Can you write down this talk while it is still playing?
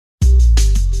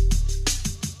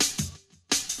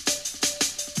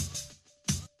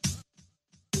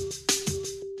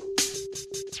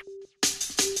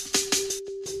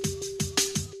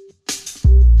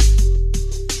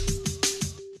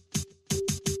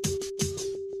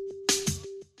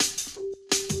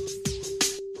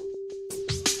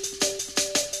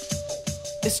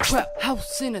It's trap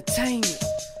house entertainment.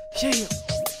 Yeah.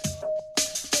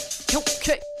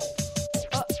 Okay.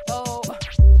 Uh-oh.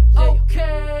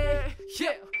 Okay. Yeah.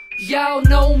 Y'all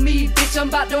know me, bitch, I'm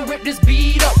about to rip this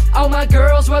beat up. All my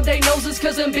girls rub their noses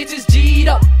cause them bitches G'd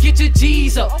up. Get your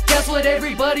G's up, that's what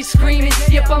everybody's screaming.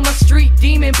 Yep, I'm a street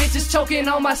demon, bitches choking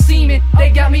on my semen.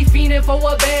 They got me fiending for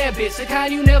a bad bitch, the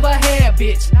kind you never had,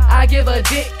 bitch. I give a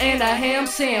dick and a ham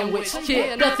sandwich.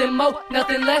 Yeah, nothing more,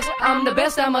 nothing less, I'm the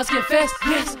best, I must confess.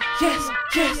 Yes, yes,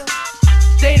 yes.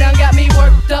 They done got me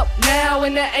worked up now,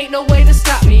 and there ain't no way to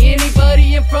stop me.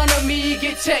 Anybody in front of me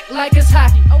get checked like it's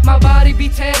hockey. My body be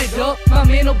tatted up, my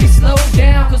mental be slowed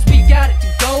down, cause we got it to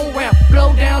go round.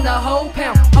 Blow down the whole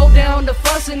pound, hold down the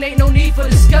fussin', ain't no need for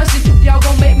discussion. Y'all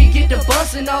gon' make me get the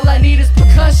bussin', all I need is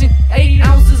percussion. 80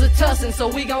 ounces of tussin', so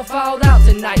we gon' fall out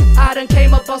tonight. I done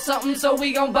came up on something, so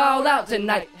we gon' ball out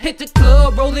tonight. Hit the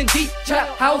club, rollin' deep, trap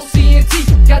house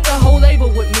CNT. Got the whole label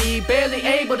with me, barely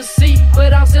able to see,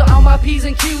 but I'm still on my P's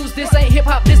and Q's. This ain't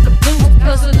hip-hop, this the blues.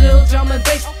 Plus a little drum and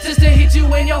bass, just to hit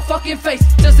you in your fucking face.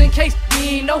 Just in case you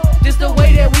ain't know, this the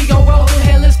way that we gon' roll. Through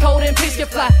hell is cold and pigs can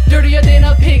fly, dirtier than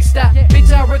a pigsty.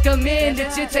 Bitch, I recommend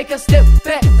that you take a step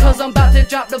back, cause I'm about to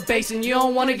drop the bass and you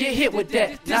don't wanna get hit with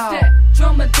that. This that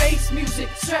drum and bass music,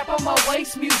 strap on my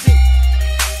waist music.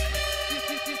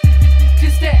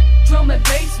 This that drum and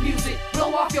bass music,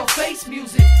 blow off your face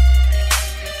music.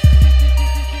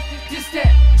 This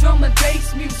that drum and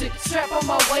bass music, strap on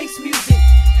my waist music.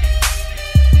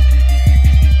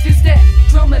 This that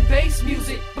drum and bass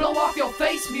music, blow off your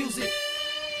face music.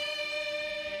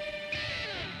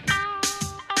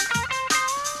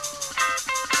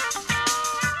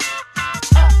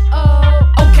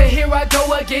 Okay, here I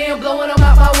go again, blowing them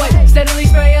out my way. Steadily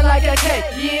spraying like a K,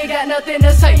 you ain't got nothing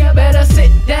to say. Better sit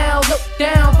down, look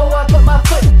down, before I put my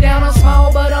foot down. I'm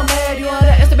small but I'm mad, you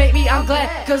underestimate me, I'm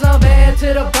glad, cause I'm bad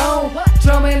to the bone.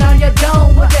 Drumming on your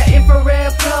dome with that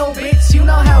infrared flow, bitch, you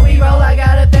know how we roll. I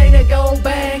got a thing that go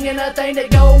bang and a thing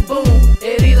that go boom.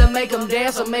 It either make them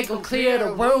dance or make them clear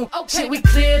the room. Shit, we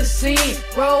clear the scene,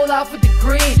 roll off with the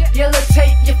green. Yellow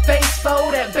tape your face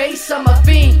for that bass, I'm a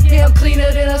fiend. Yeah, I'm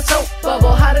cleaner than a soap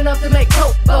bubble, hot enough to make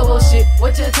coke bubble. Shit,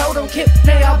 what you told them, Kip?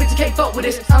 Now y'all bitches can't fuck with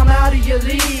this. I'm out of your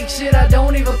league, shit, I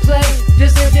don't even play.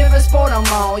 This is a different sport I'm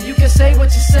on, you can say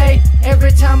what you say.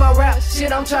 Every time I rap,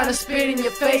 shit, I'm trying to spit in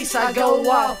your face. I go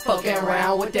wild, fucking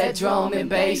around with that drum and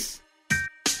bass.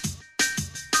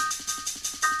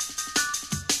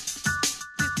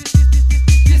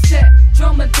 This that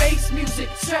drum and bass music,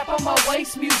 strap on my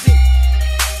waist music.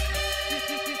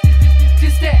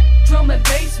 This that drum and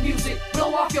bass music,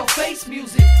 blow off your face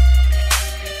music.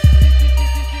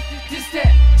 This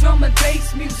that drum and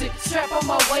bass music, strap on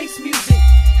my waist music.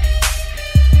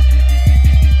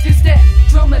 This that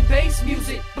drum and bass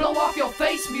music, blow off your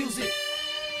face music.